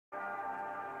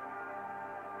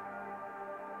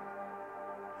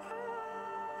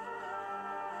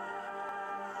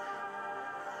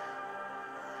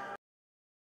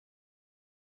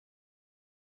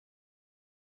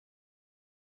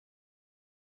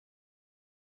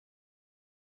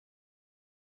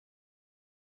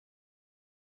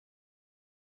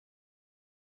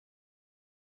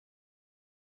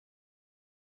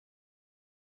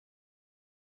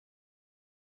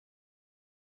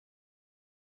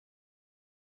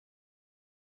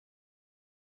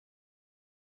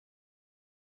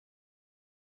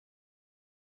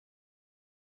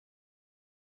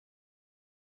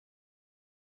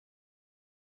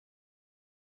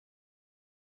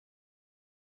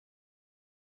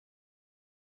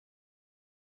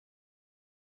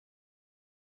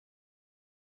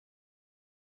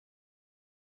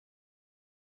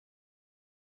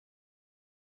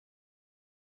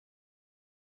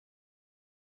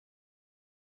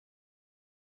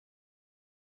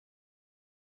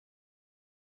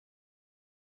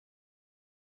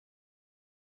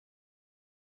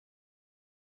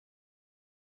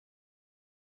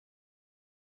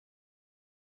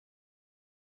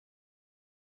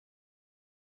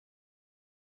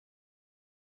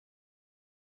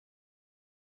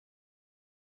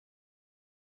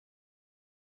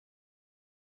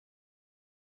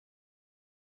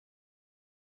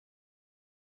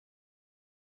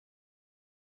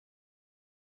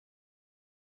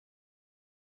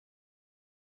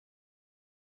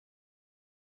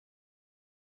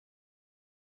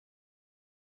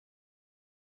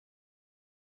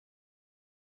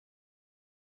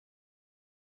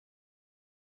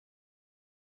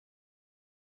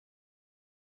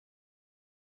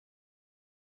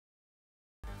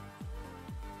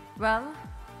Well,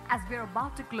 as we're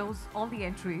about to close all the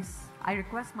entries, I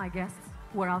request my guests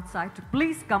who are outside to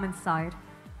please come inside,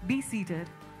 be seated,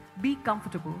 be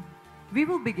comfortable. We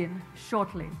will begin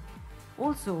shortly.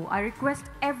 Also, I request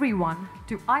everyone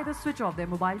to either switch off their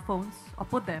mobile phones or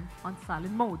put them on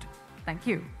silent mode. Thank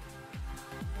you.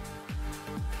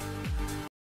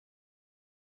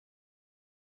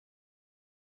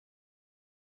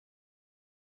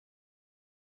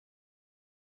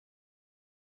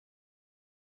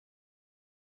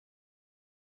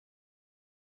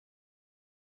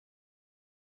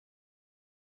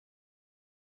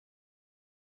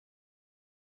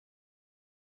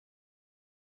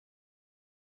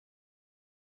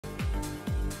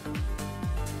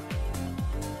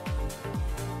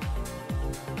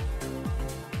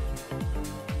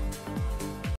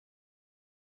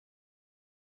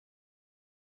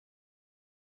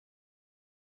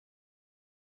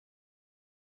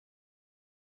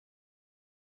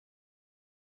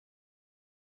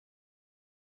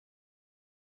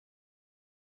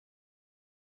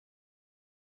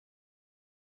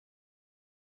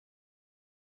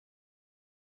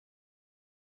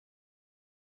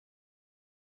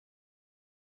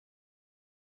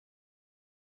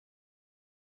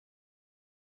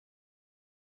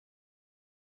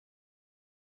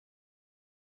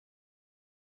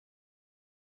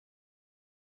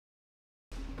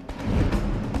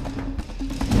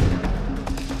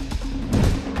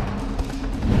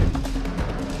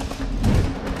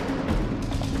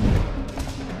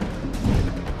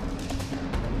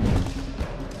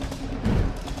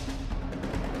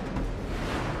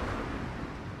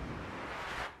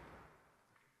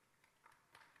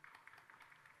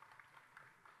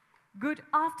 Good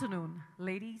afternoon,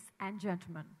 ladies and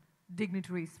gentlemen,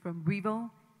 dignitaries from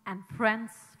Vivo and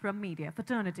friends from media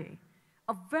fraternity.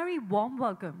 A very warm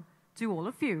welcome to all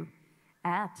of you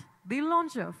at the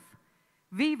launch of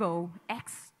Vivo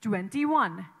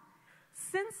X21.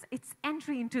 Since its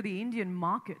entry into the Indian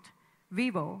market,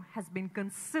 Vivo has been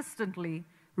consistently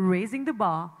raising the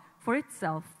bar for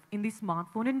itself in the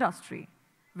smartphone industry.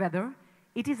 Whether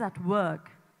it is at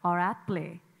work or at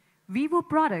play, Vivo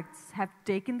products have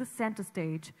taken the center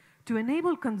stage to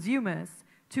enable consumers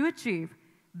to achieve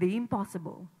the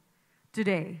impossible.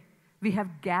 Today, we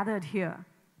have gathered here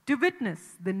to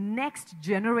witness the next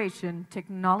generation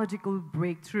technological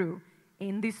breakthrough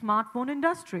in the smartphone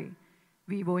industry.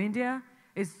 Vivo India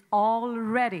is all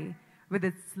ready with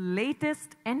its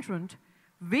latest entrant,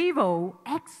 Vivo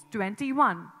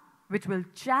X21, which will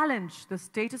challenge the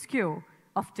status quo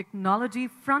of technology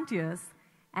frontiers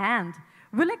and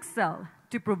will excel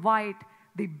to provide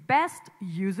the best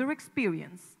user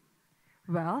experience.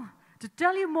 Well, to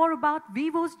tell you more about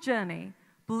Vivo's journey,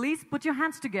 please put your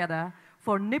hands together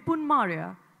for Nipun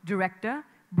Maurya, Director,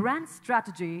 Brand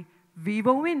Strategy,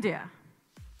 Vivo India.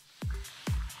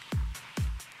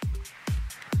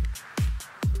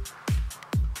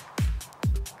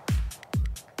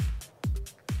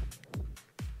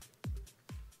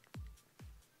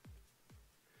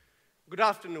 Good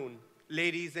afternoon,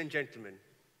 ladies and gentlemen.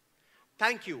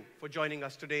 Thank you for joining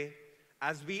us today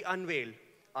as we unveil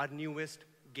our newest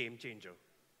game changer.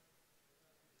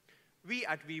 We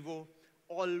at Vivo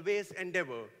always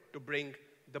endeavor to bring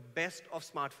the best of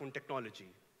smartphone technology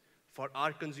for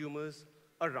our consumers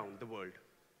around the world.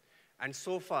 And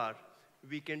so far,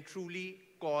 we can truly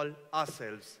call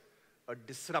ourselves a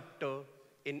disruptor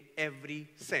in every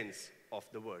sense of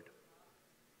the word.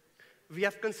 We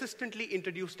have consistently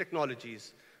introduced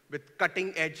technologies with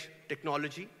cutting-edge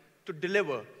technology to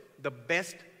deliver the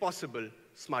best possible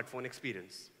smartphone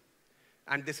experience.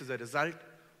 And this is a result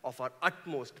of our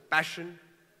utmost passion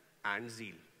and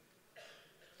zeal.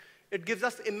 It gives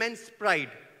us immense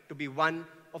pride to be one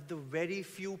of the very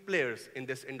few players in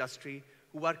this industry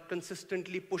who are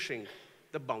consistently pushing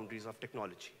the boundaries of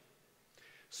technology,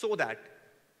 so that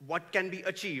what can be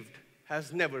achieved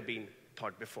has never been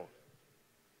thought before.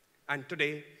 And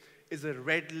today is a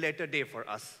red-letter day for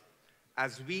us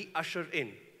as we usher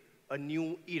in a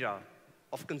new era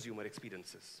of consumer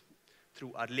experiences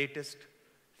through our latest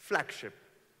flagship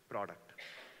product.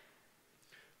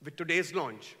 With today's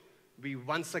launch, we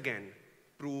once again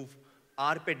prove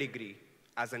our pedigree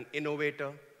as an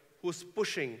innovator who's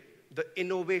pushing the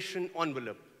innovation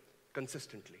envelope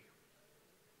consistently.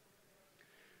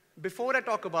 Before I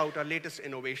talk about our latest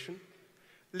innovation,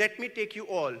 let me take you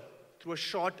all through a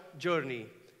short journey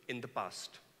in the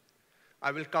past.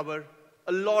 I will cover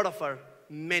a lot of our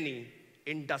many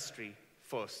industry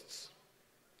firsts.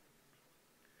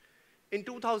 In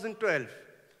 2012,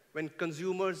 when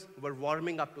consumers were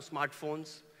warming up to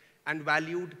smartphones and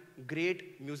valued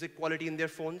great music quality in their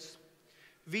phones,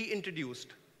 we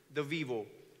introduced the Vivo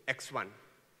X1,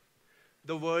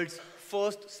 the world's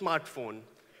first smartphone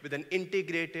with an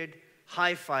integrated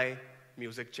hi-fi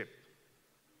music chip.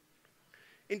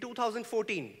 In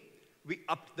 2014, we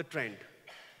upped the trend.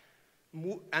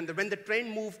 And when the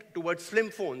trend moved towards slim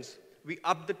phones, we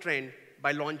upped the trend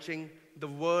by launching the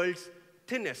world's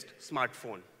thinnest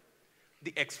smartphone,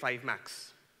 the X5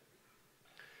 Max.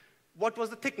 What was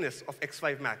the thickness of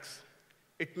X5 Max?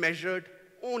 It measured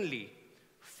only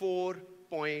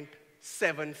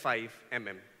 4.75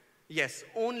 mm. Yes,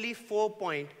 only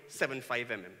 4.75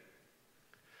 mm.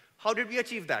 How did we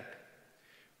achieve that?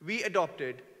 We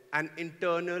adopted an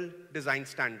internal design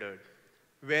standard,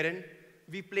 wherein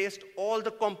we placed all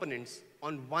the components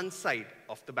on one side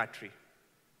of the battery.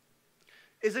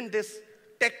 Isn't this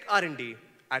tech R&D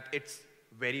at its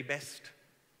very best?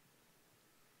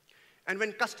 And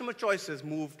when customer choices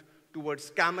moved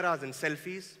towards cameras and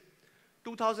selfies,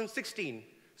 2016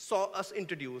 saw us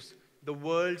introduce the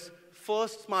world's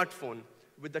first smartphone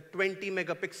with a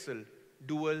 20-megapixel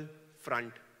dual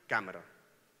front camera.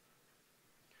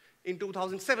 In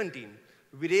 2017,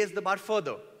 we raised the bar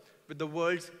further with the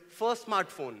world's first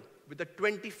smartphone with a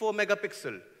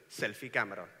 24-megapixel selfie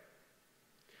camera.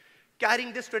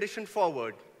 Carrying this tradition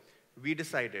forward, we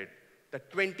decided that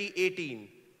 2018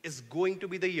 is going to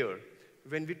be the year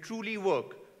when we truly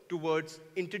work towards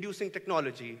introducing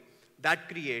technology that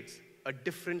creates a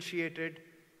differentiated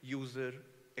user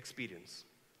experience.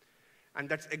 And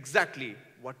that's exactly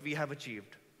what we have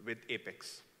achieved with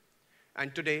Apex.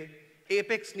 And today,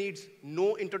 Apex needs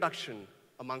no introduction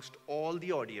amongst all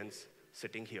the audience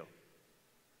sitting here.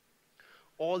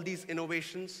 All these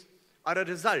innovations are a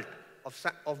result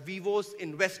of Vivo's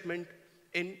investment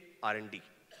in R&D.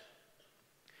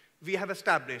 We have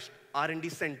established R&D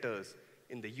centers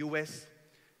in the US,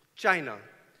 China,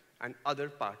 and other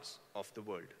parts of the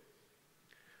world.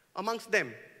 Amongst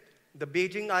them, the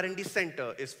Beijing R&D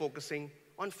Center is focusing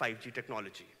on 5G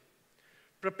technology,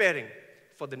 preparing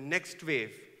for the next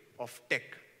wave of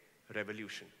tech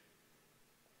revolution.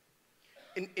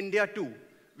 In India, too,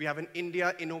 we have an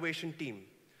India innovation team,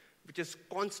 which is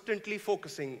constantly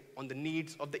focusing on the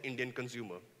needs of the Indian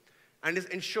consumer and is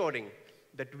ensuring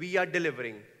that we are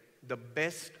delivering the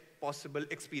best possible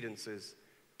experiences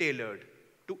tailored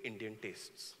to Indian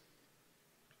tastes.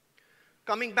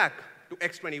 Coming back to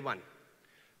X21,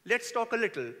 let's talk a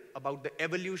little about the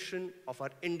evolution of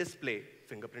our in-display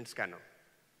fingerprint scanner.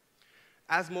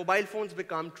 As mobile phones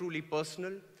become truly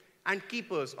personal and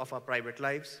keepers of our private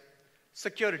lives,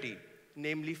 security,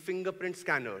 namely fingerprint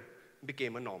scanner,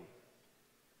 became a norm.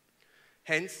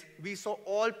 Hence, we saw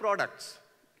all products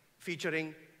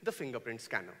featuring the fingerprint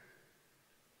scanner.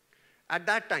 At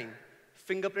that time,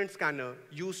 fingerprint scanner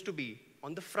used to be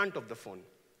on the front of the phone,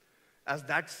 as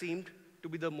that seemed to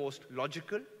be the most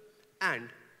logical and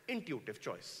intuitive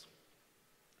choice.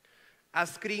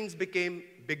 As screens became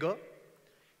bigger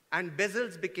and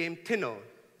bezels became thinner,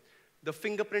 the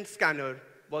fingerprint scanner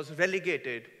was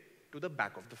relegated to the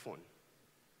back of the phone.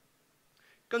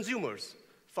 Consumers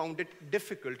found it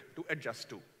difficult to adjust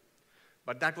to,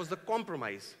 but that was the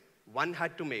compromise one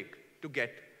had to make to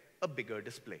get a bigger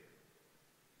display.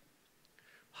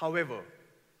 However,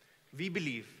 we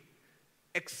believe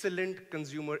excellent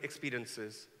consumer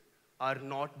experiences are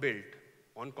not built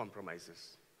on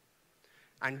compromises.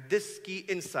 And this key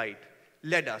insight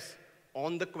led us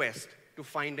on the quest to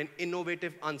find an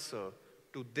innovative answer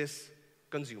to this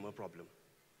consumer problem.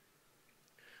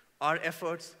 Our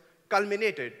efforts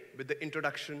culminated with the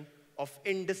introduction of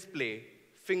in-display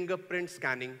fingerprint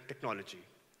scanning technology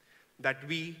that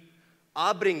we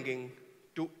are bringing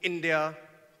to India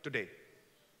today.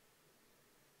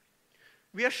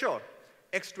 We are sure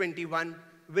X21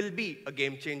 will be a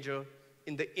game changer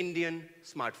in the Indian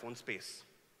smartphone space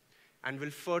and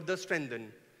will further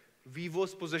strengthen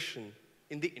Vivo's position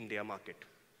in the India market.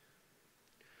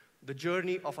 The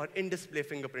journey of our in-display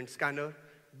fingerprint scanner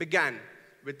began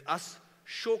with us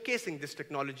showcasing this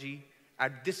technology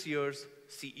at this year's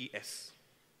CES.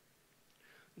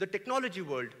 The technology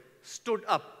world stood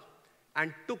up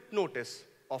and took notice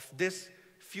of this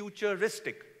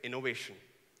futuristic innovation,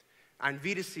 and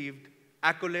we received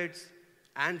accolades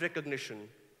and recognition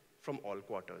from all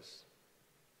quarters.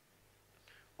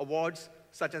 Awards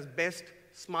such as Best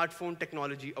Smartphone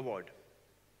Technology Award,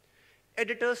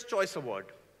 Editor's Choice Award,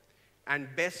 and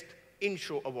Best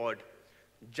In-Show Award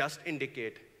just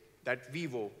indicate that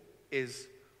Vivo is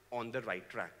on the right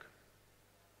track.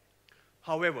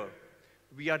 However,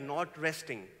 we are not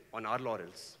resting on our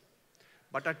laurels,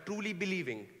 but are truly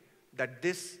believing that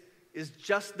this is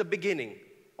just the beginning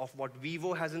of what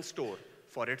Vivo has in store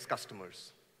for its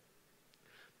customers.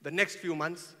 The next few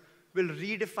months will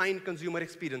redefine consumer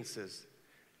experiences,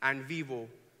 and Vivo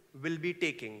will be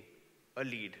taking a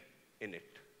lead in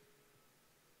it.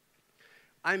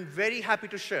 I'm very happy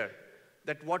to share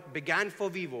that what began for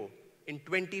Vivo in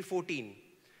 2014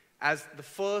 as the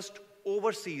first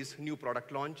overseas new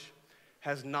product launch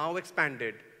has now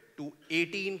expanded to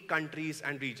 18 countries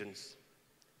and regions.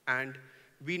 And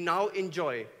we now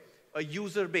enjoy a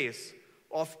user base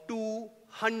of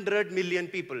 200 million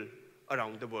people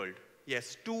around the world.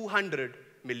 Yes, 200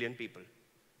 million people.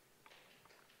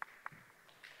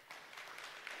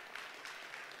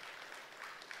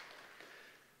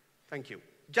 Thank you.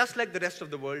 Just like the rest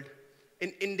of the world,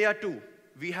 in India too,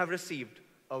 we have received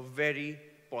a very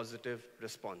positive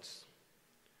response.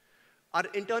 Our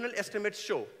internal estimates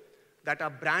show that our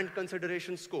brand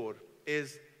consideration score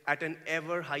is at an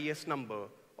ever highest number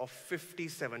of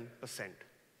 57%.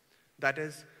 That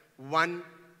is, 1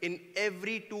 in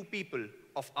every 2 people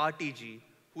of RTG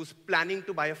who's planning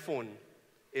to buy a phone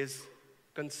is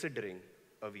considering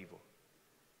a Vivo.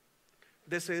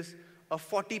 This is a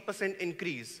 40%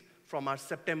 increase from our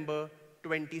September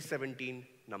 2017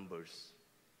 numbers.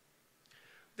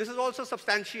 This is also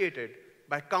substantiated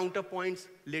by Counterpoint's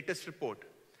latest report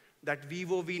that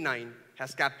Vivo V9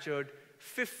 has captured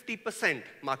 50%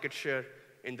 market share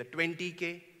in the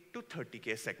 20K to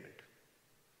 30K segment.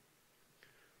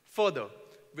 Further,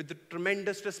 with the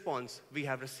tremendous response we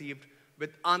have received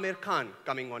with Amir Khan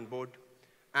coming on board,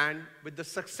 and with the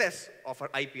success of our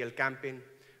IPL campaign,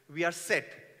 we are set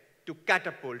to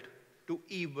catapult to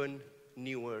even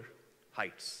newer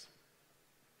heights.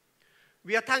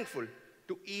 We are thankful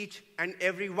to each and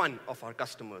every one of our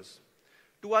customers,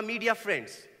 to our media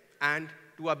friends, and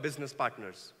to our business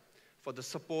partners for the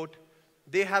support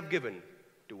they have given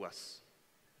to us.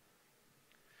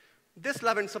 This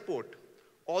love and support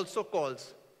also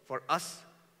calls for us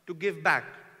to give back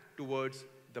towards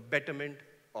the betterment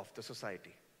of the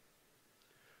society.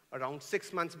 Around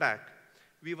 6 months back,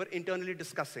 we were internally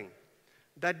discussing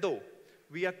that though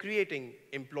we are creating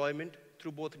employment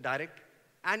through both direct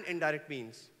and indirect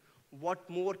means, what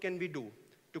more can we do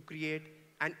to create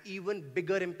an even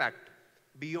bigger impact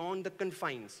beyond the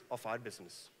confines of our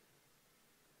business?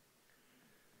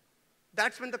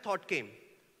 That's when the thought came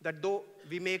that though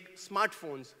we make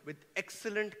smartphones with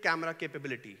excellent camera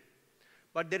capability,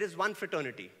 but there is one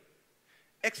fraternity.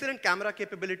 Excellent camera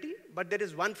capability, but there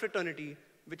is one fraternity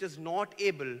which is not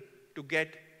able to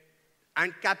get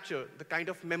and capture the kind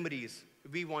of memories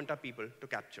we want our people to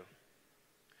capture.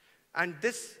 And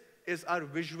this is our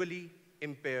visually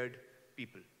impaired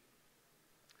people.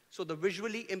 So the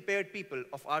visually impaired people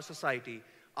of our society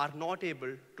are not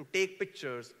able to take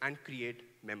pictures and create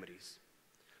memories.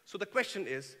 So the question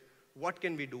is, what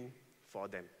can we do for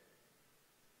them?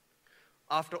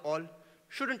 After all,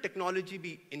 shouldn't technology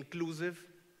be inclusive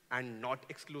and not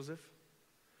exclusive?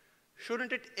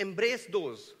 Shouldn't it embrace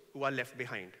those who are left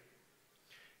behind?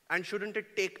 And shouldn't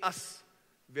it take us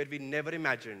where we never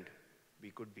imagined we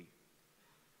could be?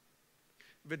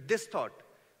 With this thought,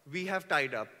 we have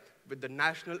tied up with the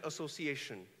National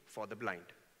Association for the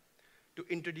Blind to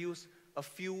introduce a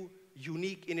few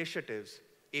unique initiatives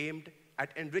aimed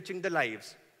at enriching the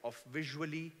lives of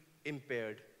visually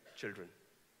impaired children.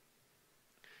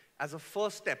 As a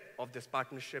first step of this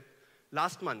partnership,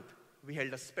 last month, we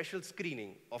held a special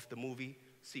screening of the movie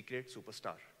Secret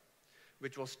Superstar,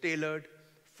 which was tailored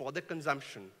for the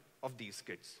consumption of these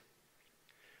kids.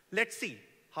 Let's see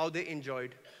how they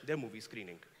enjoyed their movie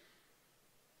screening.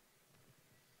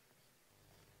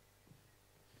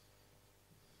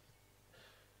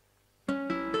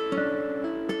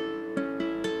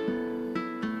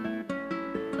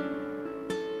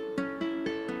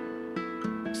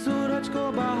 सूरज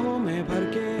को बाहों में भर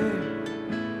के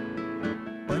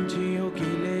पंछियों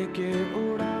की लेके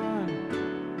उड़ान,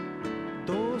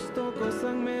 दोस्तों को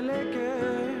संग में लेके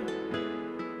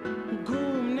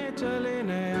घूमने चले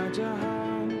नया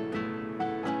जहान।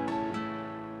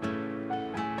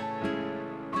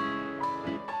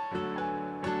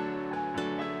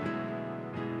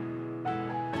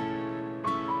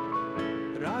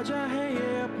 राजा है ये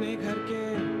अपने घर के,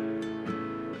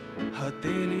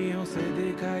 हथेलियों से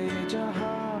देखा ये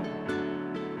जहां,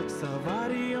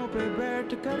 सवारियों पे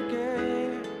बैठ करके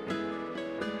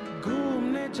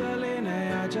घूमने चले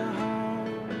नया जहां।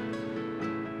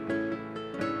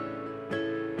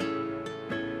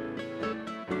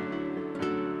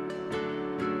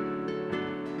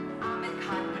 Amir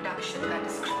Khan production का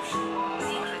description,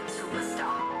 Secret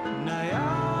Superstar. नया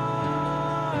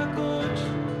कुछ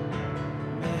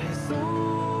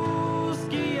महसूस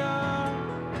किया,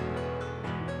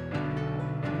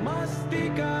 मस्ती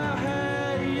का है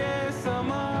ये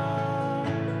समा,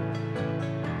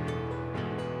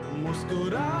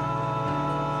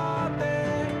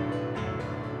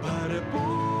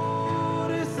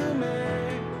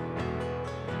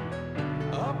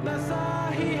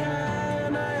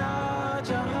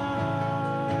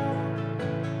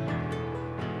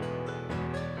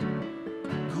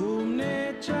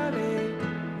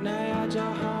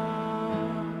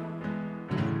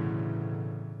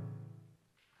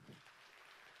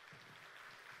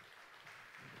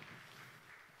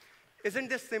 Isn't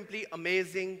this simply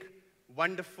amazing,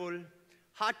 wonderful,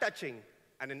 heart-touching,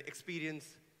 and an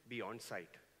experience beyond sight?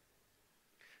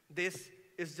 This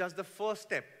is just the first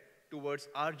step towards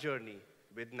our journey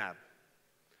with NAB,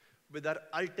 with our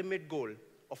ultimate goal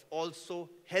of also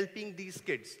helping these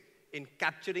kids in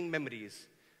capturing memories.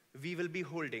 We will be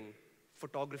holding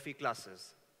photography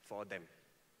classes for them.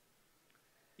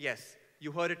 Yes,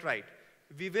 you heard it right.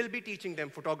 We will be teaching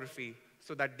them photography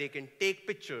so that they can take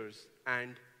pictures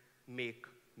and make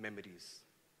memories.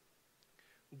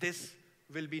 This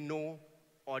will be no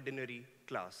ordinary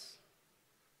class.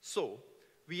 So,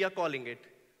 we are calling it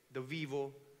the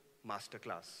Vivo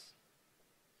Masterclass.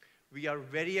 We are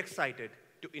very excited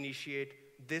to initiate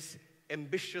this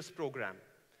ambitious program,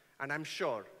 and I'm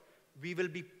sure we will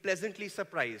be pleasantly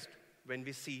surprised when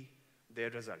we see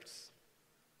their results.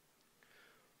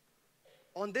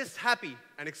 On this happy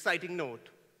and exciting note,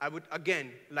 I would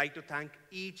again like to thank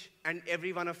each and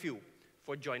every one of you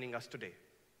for joining us today.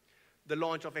 The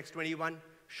launch of X21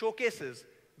 showcases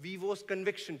Vivo's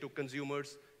conviction to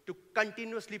consumers to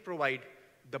continuously provide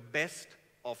the best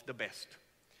of the best,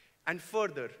 and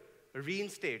further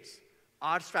reinstates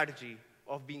our strategy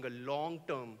of being a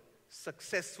long-term,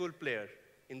 successful player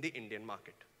in the Indian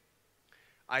market.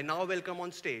 I now welcome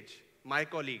on stage my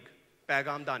colleague,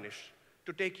 Paigam Danish,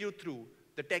 to take you through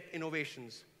the tech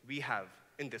innovations we have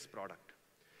in this product.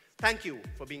 Thank you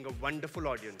for being a wonderful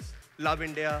audience. Love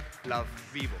India, love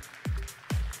Vivo.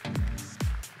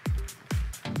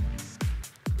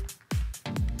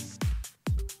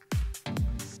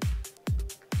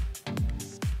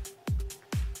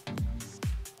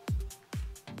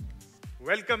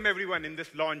 Welcome everyone in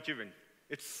this launch event.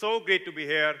 It's so great to be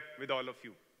here with all of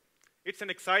you. It's an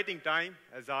exciting time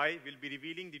as I will be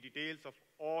revealing the details of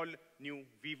all new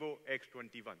Vivo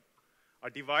X21, a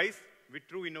device with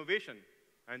true innovation,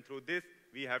 and through this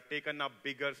we have taken a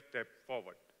bigger step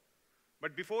forward.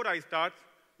 But before I start,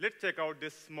 let's check out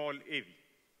this small AV.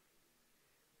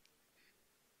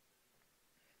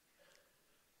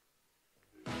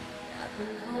 I've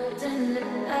been holding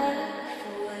it back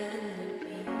for the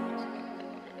beat,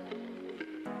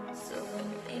 so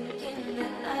I'm thinking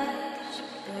that I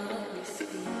should probably speak.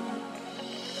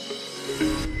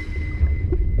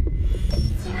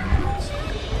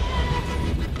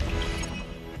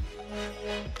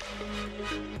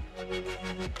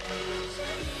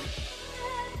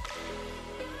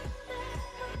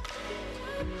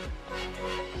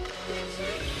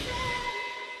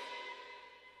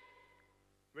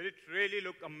 Well, it really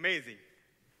looks amazing.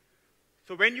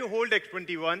 So when you hold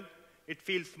X21, it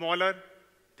feels smaller,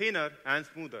 thinner, and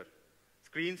smoother.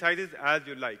 Screen sizes as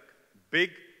you like,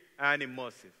 big and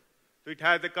immersive. So it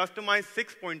has a customized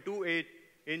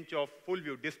 6.28-inch of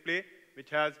full-view display, which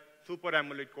has Super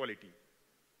AMOLED quality.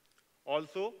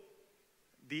 Also,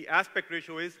 the aspect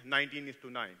ratio is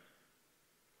 19:9.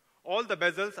 All the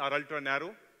bezels are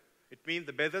ultra-narrow. It means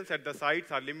the bezels at the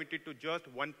sides are limited to just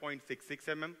 1.66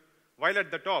 mm, while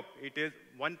at the top it is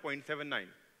 1.79,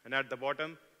 and at the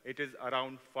bottom it is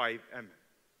around 5 mm.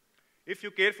 If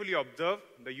you carefully observe,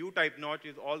 the U-type notch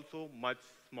is also much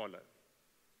smaller.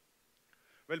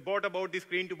 Well, what about the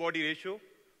screen-to-body ratio?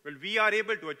 Well, we are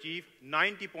able to achieve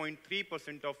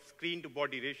 90.3% of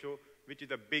screen-to-body ratio, which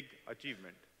is a big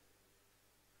achievement.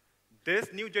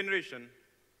 This new generation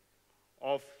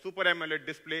of Super AMOLED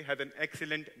display has an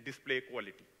excellent display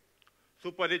quality.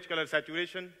 Super rich color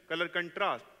saturation, color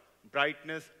contrast,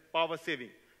 brightness, power saving,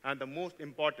 and the most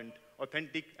important,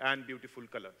 authentic and beautiful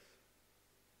colors.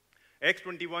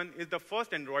 X21 is the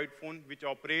first Android phone which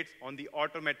operates on the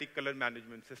automatic color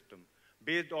management system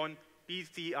based on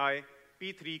PCI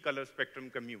P3 color spectrum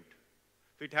commute.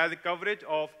 So it has a coverage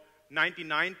of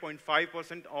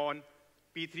 99.5% on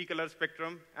P3 color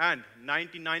spectrum and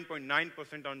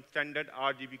 99.9% on standard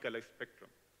RGB color spectrum,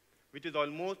 which is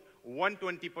almost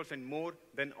 120% more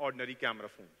than ordinary camera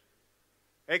phones.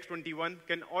 X21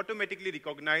 can automatically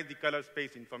recognize the color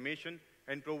space information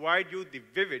and provide you the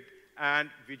vivid and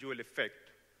visual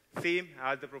effect, same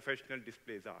as the professional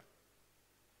displays are.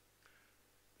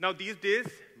 Now these days,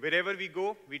 wherever we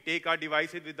go, we take our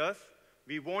devices with us.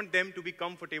 We want them to be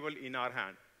comfortable in our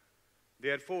hand.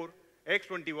 Therefore,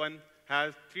 X21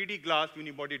 has 3D glass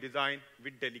unibody design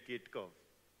with delicate curves.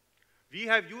 We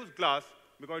have used glass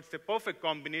because it's a perfect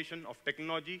combination of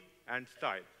technology and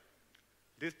style.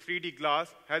 This 3D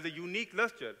glass has a unique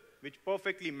luster which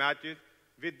perfectly matches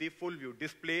with the full view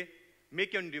display,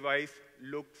 making your device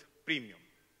look premium.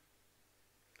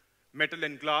 Metal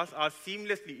and glass are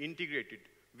seamlessly integrated,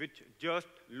 which just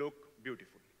look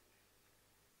beautiful.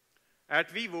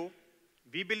 At Vivo,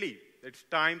 we believe that it's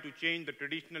time to change the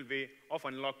traditional way of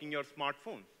unlocking your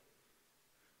smartphones.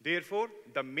 Therefore,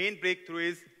 the main breakthrough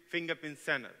is fingerprint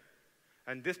scanner.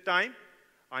 And this time,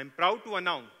 I'm proud to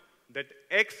announce that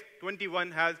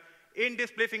X21 has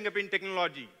in-display fingerprint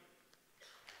technology.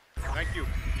 Thank you.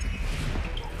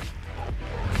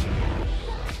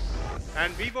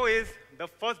 And Vivo is the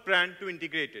first brand to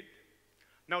integrate it.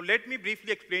 Now let me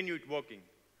briefly explain you it working.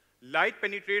 Light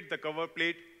penetrates the cover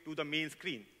plate to the main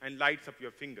screen and lights up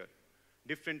your finger.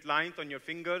 Different lines on your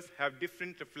fingers have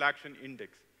different reflection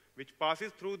index, which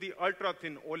passes through the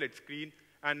ultra-thin OLED screen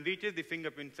and reaches the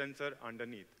fingerprint sensor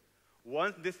underneath.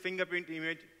 Once this fingerprint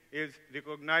image is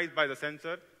recognized by the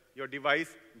sensor, your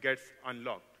device gets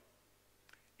unlocked.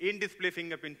 In-display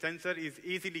fingerprint sensor is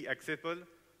easily accessible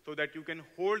so that you can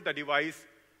hold the device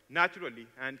naturally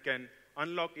and can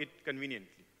unlock it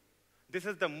conveniently. This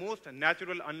is the most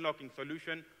natural unlocking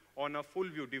solution on a full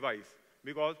view device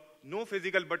because no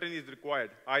physical button is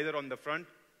required either on the front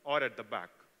or at the back.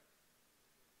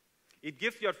 It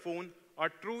gives your phone a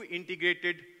true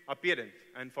integrated appearance,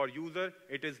 and for user,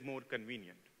 it is more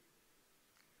convenient.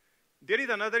 There is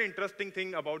another interesting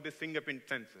thing about this fingerprint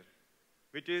sensor,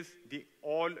 which is the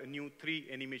all-new 3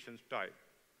 animation style.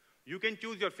 You can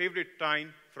choose your favorite style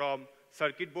from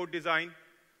circuit board design,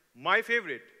 my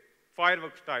favorite,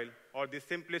 firework style, or the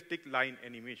simplistic line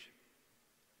animation.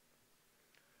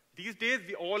 These days,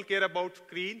 we all care about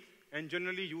screen and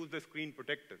generally use the screen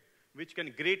protector, which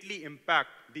can greatly impact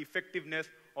the effectiveness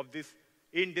of this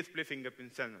in-display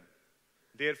fingerprint sensor.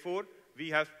 Therefore, we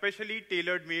have specially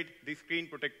tailor-made the screen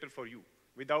protector for you,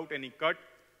 without any cut,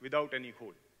 without any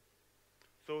hole.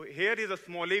 So here is a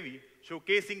small AV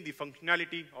showcasing the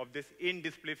functionality of this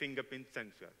in-display fingerprint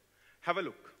sensor. Have a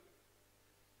look.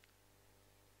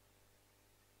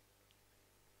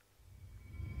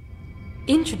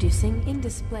 Introducing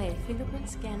in-display fingerprint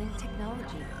scanning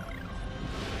technology.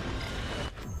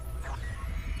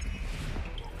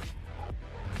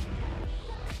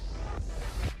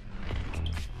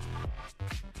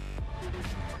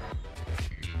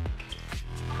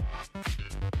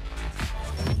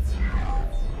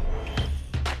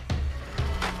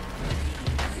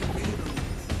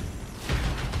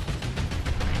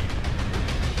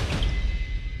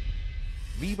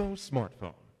 Vivo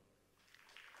smartphone.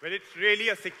 Well, it's really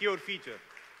a secure feature.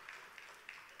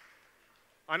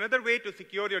 Another way to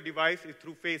secure your device is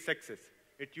through face access.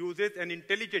 It uses an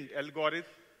intelligent algorithm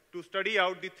to study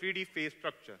out the 3D face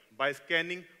structure by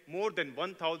scanning more than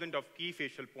 1,000 of key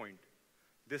facial points.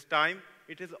 This time,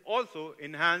 it is also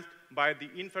enhanced by the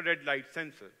infrared light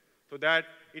sensor so that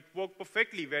it works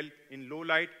perfectly well in low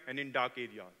light and in dark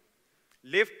areas.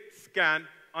 Lift, scan,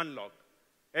 unlock.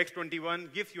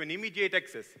 X21 gives you an immediate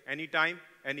access anytime,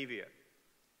 anywhere.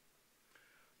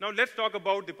 Now let's talk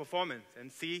about the performance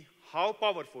and see how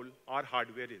powerful our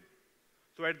hardware is.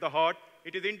 So at the heart,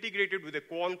 it is integrated with a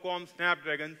Qualcomm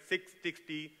Snapdragon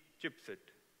 660 chipset,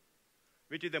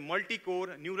 which is a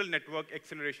multi-core neural network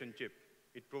acceleration chip.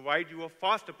 It provides you a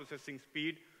faster processing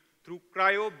speed through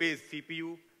Cryo-based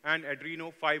CPU and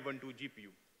Adreno 512 GPU.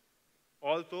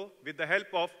 Also, with the help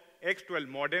of X12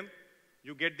 modem,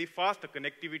 you get the faster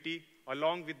connectivity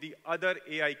along with the other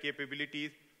AI capabilities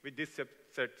which this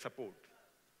set supports.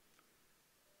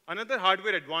 Another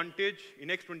hardware advantage in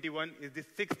X21 is the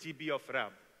 6 GB of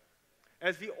RAM.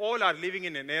 As we all are living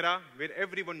in an era where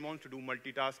everyone wants to do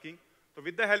multitasking, so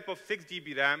with the help of 6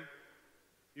 GB RAM,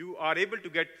 you are able to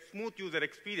get smooth user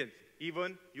experience,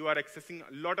 even you are accessing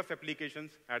a lot of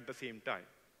applications at the same time.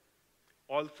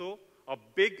 Also, a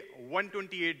big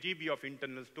 128 GB of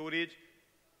internal storage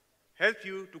helps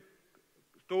you to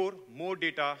store more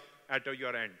data at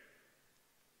your end.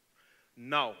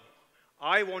 Now,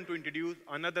 I want to introduce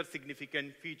another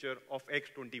significant feature of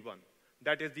X21,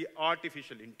 that is the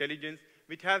artificial intelligence,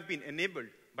 which has been enabled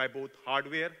by both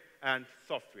hardware and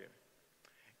software.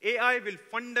 AI will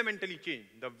fundamentally change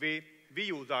the way we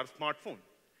use our smartphone.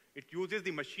 It uses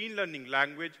the machine learning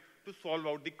language to solve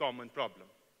out the common problem.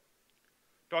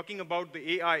 Talking about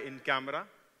the AI in camera,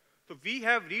 so we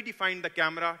have redefined the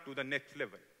camera to the next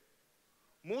level.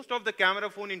 Most of the camera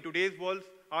phones in today's world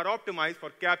are optimized for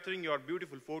capturing your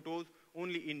beautiful photos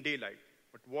only in daylight.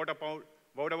 But what about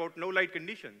low light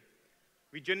conditions?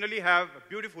 We generally have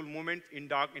beautiful moments in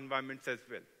dark environments as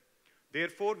well.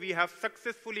 Therefore, we have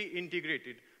successfully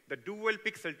integrated the dual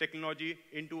pixel technology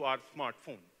into our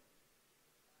smartphone.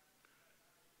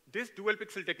 This dual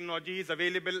pixel technology is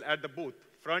available at the both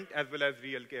front as well as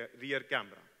rear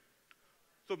camera.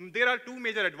 So there are two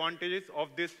major advantages of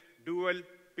this dual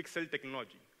pixel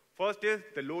technology. First is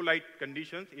the low light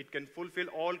conditions. It can fulfill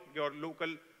all your local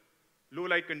low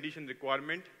light condition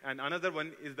requirement, and another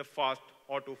one is the fast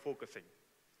auto focusing.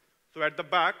 So at the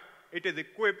back, it is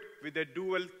equipped with a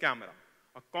dual camera.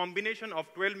 a combination of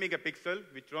 12 megapixel,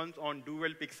 which runs on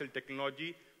dual pixel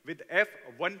technology with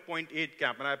f1.8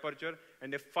 camera aperture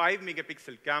and a 5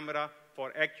 megapixel camera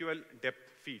for actual depth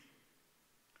field.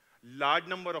 Large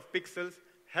number of pixels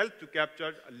help to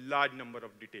capture a large number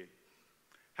of detail.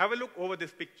 Have a look over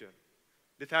this picture.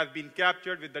 This has been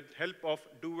captured with the help of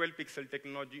dual pixel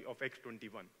technology of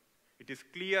X21. It is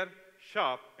clear,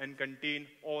 sharp, and contains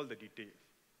all the details.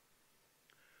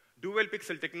 Dual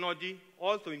pixel technology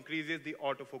also increases the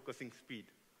autofocusing speed.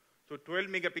 So 12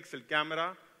 megapixel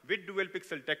camera with dual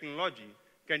pixel technology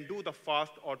can do the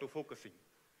fast autofocusing,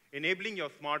 enabling your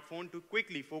smartphone to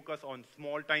quickly focus on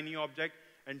small, tiny objects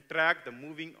and track the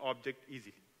moving object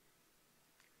easily.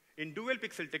 In dual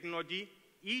pixel technology,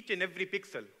 each and every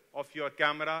pixel of your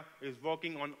camera is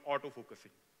working on autofocusing.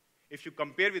 If you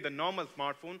compare with a normal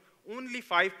smartphone, only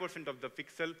 5% of the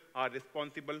pixels are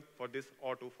responsible for this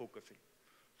autofocusing.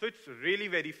 So it's really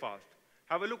very fast.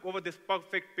 Have a look over this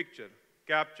perfect picture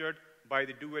captured by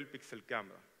the dual pixel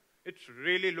camera. It's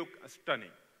really look stunning.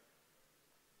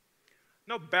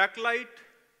 Now, backlight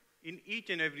in each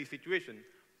and every situation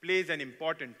plays an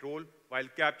important role while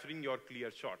capturing your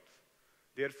clear shots.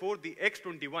 Therefore, the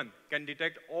X21 can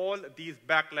detect all these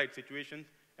backlight situations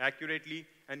accurately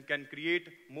and can create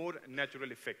more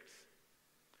natural effects.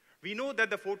 We know that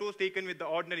the photos taken with the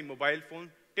ordinary mobile phone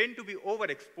tend to be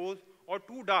overexposed or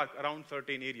too dark around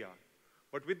certain area.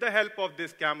 But with the help of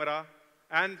this camera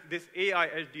and this AI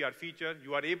HDR feature,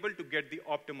 you are able to get the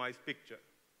optimized picture.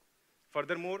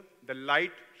 Furthermore, the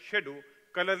light, shadow,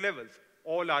 color levels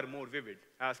all are more vivid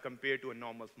as compared to a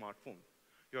normal smartphone.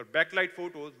 Your backlight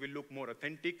photos will look more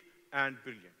authentic and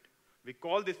brilliant. We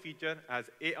call this feature as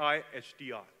AI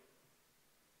HDR.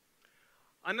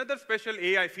 Another special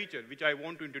AI feature which I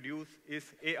want to introduce is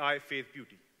AI Face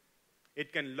Beauty.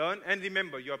 It can learn and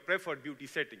remember your preferred beauty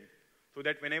settings so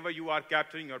that whenever you are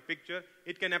capturing your picture,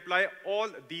 it can apply all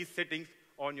these settings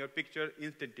on your picture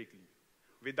instantly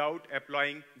without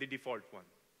applying the default one.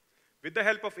 With the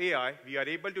help of AI, we are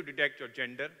able to detect your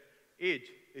gender,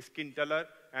 age, skin color,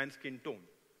 and skin tone,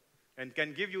 and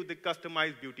can give you the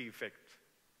customized beauty effects.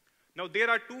 Now, there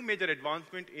are two major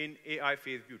advancements in AI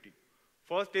Face Beauty.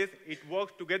 First is it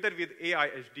works together with AI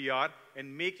HDR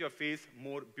and makes your face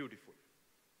more beautiful.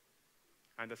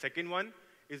 And the second one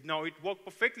is now it works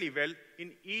perfectly well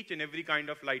in each and every kind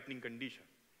of lighting condition,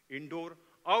 indoor,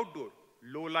 outdoor,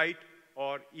 low light,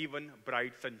 or even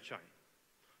bright sunshine.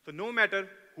 So no matter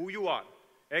who you are,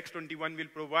 X21 will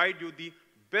provide you the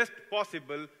best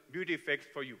possible beauty effects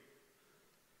for you.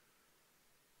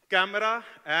 Camera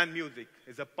and music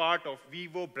is a part of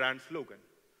Vivo brand slogan.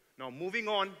 Now moving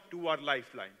on to our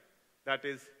lifeline, that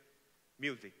is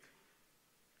music.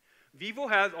 Vivo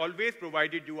has always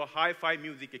provided you a hi-fi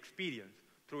music experience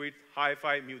through its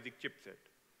hi-fi music chipset.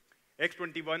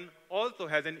 X21 also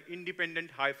has an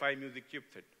independent hi-fi music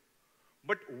chipset.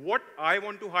 But what I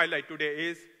want to highlight today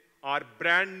is our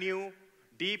brand new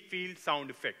deep field sound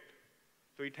effect.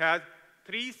 So it has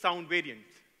 3 sound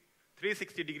variants: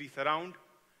 360-degree surround,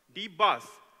 deep bass,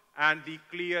 and the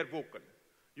clear vocal.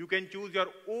 You can choose your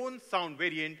own sound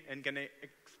variant and can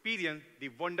experience the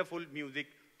wonderful music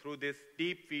through this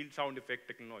deep field sound effect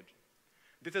technology.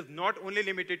 This is not only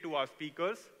limited to our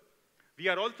speakers. We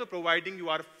are also providing you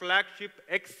our flagship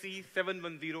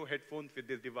XC710 headphones with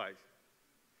this device.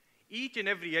 Each and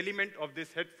every element of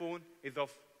this headphone is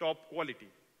of top quality.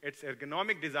 Its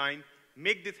ergonomic design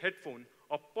makes this headphone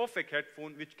a perfect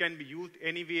headphone which can be used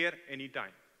anywhere,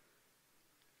 anytime.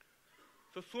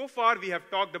 So far we have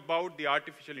talked about the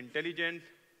artificial intelligence,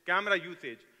 camera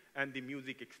usage, and the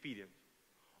music experience.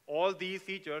 All these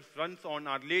features runs on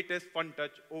our latest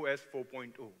FunTouch OS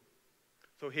 4.0.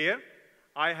 So here,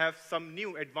 I have some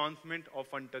new advancement of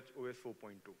FunTouch OS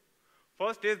 4.2.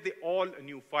 First is the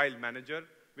all-new file manager,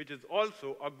 which is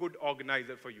also a good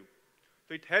organizer for you.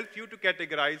 So it helps you to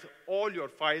categorize all your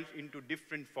files into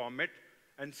different formats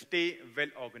and stay well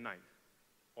organized.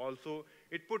 Also,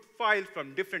 it puts files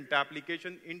from different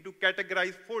applications into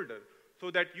categorized folders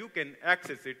so that you can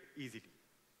access it easily.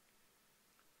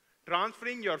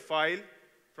 Transferring your file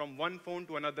from one phone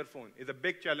to another phone is a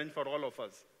big challenge for all of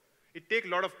us. It takes a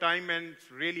lot of time and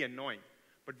it's really annoying.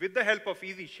 But with the help of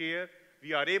Easy Share,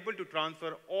 we are able to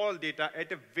transfer all data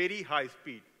at a very high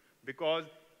speed because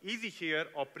Easy Share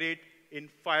operates in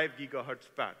 5 gigahertz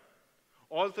span.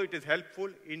 Also, it is helpful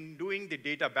in doing the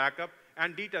data backup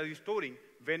and data restoring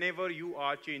whenever you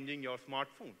are changing your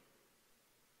smartphone.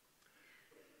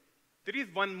 There is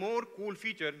one more cool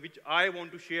feature which I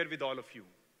want to share with all of you,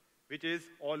 which is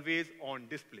always on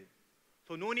display.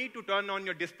 So no need to turn on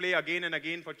your display again and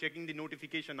again for checking the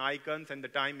notification icons and the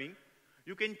timing.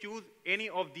 You can choose any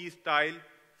of these styles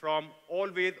from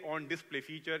always on display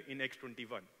feature in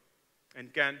X21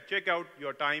 and can check out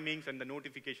your timings and the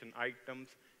notification items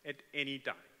at any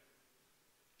time.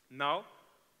 Now,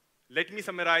 let me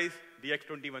summarize the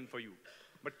X21 for you,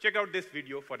 but check out this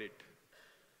video for it.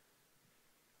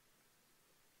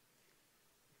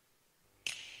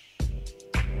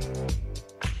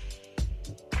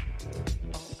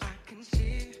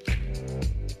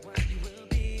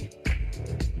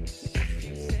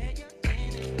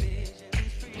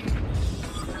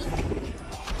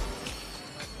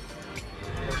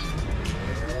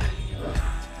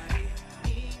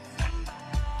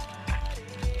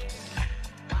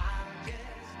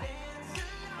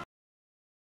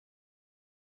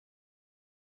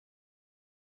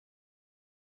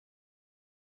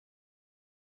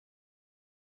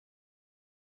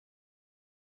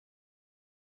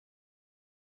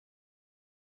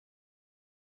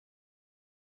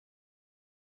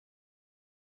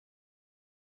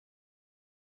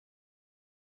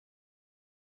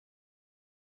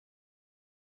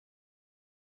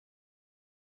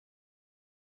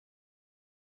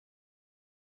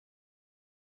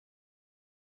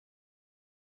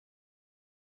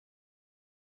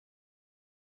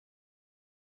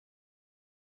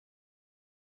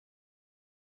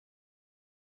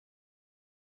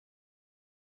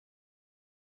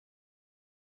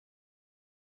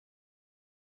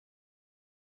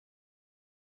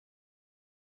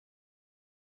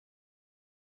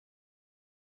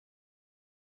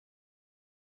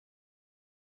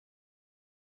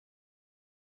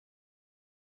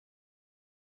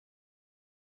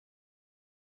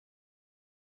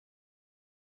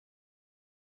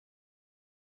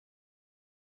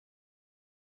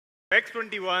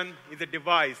 X21 is a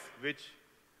device which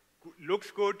looks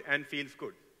good and feels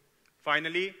good.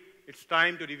 Finally, it's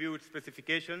time to review its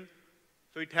specifications.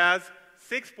 So it has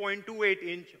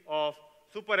 6.28-inch of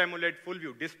Super AMOLED Full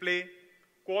View display,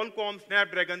 Qualcomm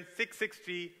Snapdragon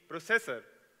 663 processor,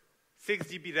 6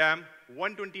 GB RAM,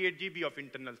 128 GB of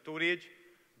internal storage,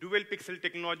 dual pixel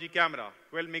technology camera,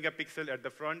 12 megapixel at the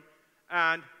front,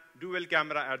 and dual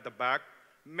camera at the back,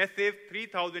 massive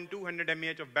 3200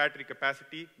 mAh of battery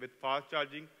capacity with fast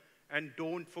charging, and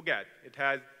don't forget, it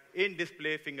has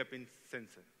in-display fingerprint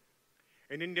sensor.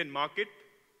 In Indian market,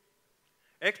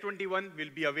 X21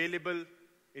 will be available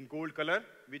in gold color,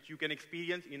 which you can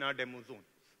experience in our demo zones.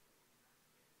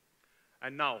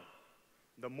 And now,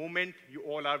 the moment you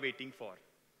all are waiting for,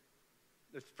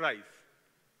 this price.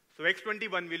 So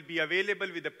X21 will be available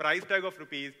with a price tag of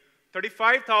rupees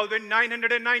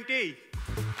 35,990.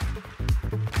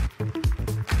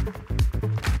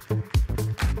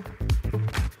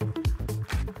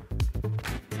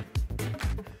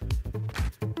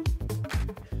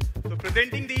 So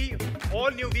presenting the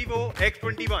all-new Vivo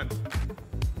X21.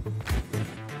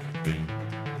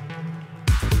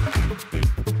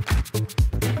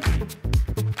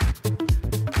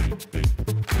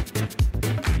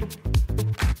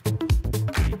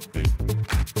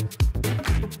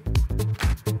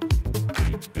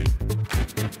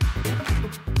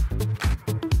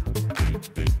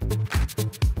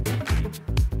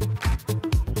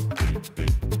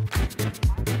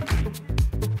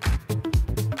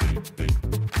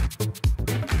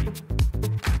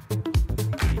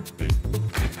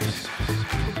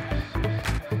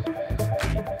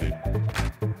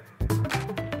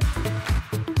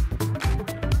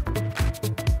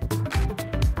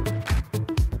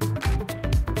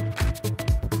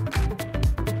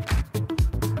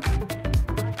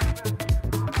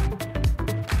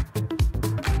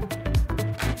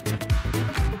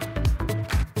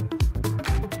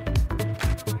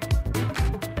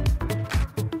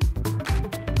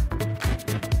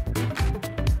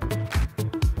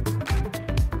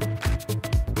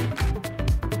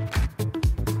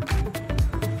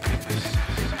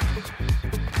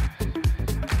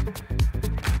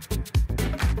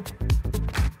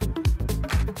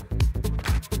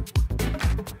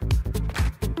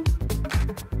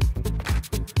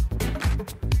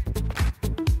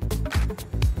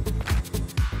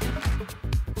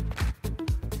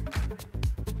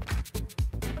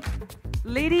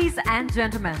 Ladies and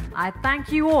gentlemen, I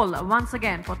thank you all once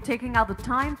again for taking out the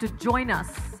time to join us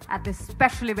at this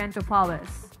special event of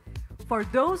ours. For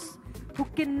those who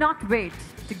cannot wait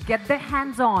to get their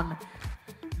hands on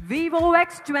Vivo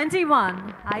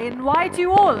X21, I invite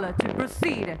you all to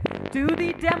proceed to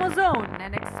the demo zone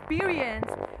and experience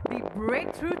the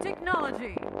breakthrough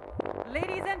technology.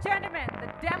 Ladies and gentlemen,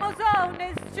 the demo zone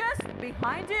is just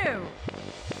behind you.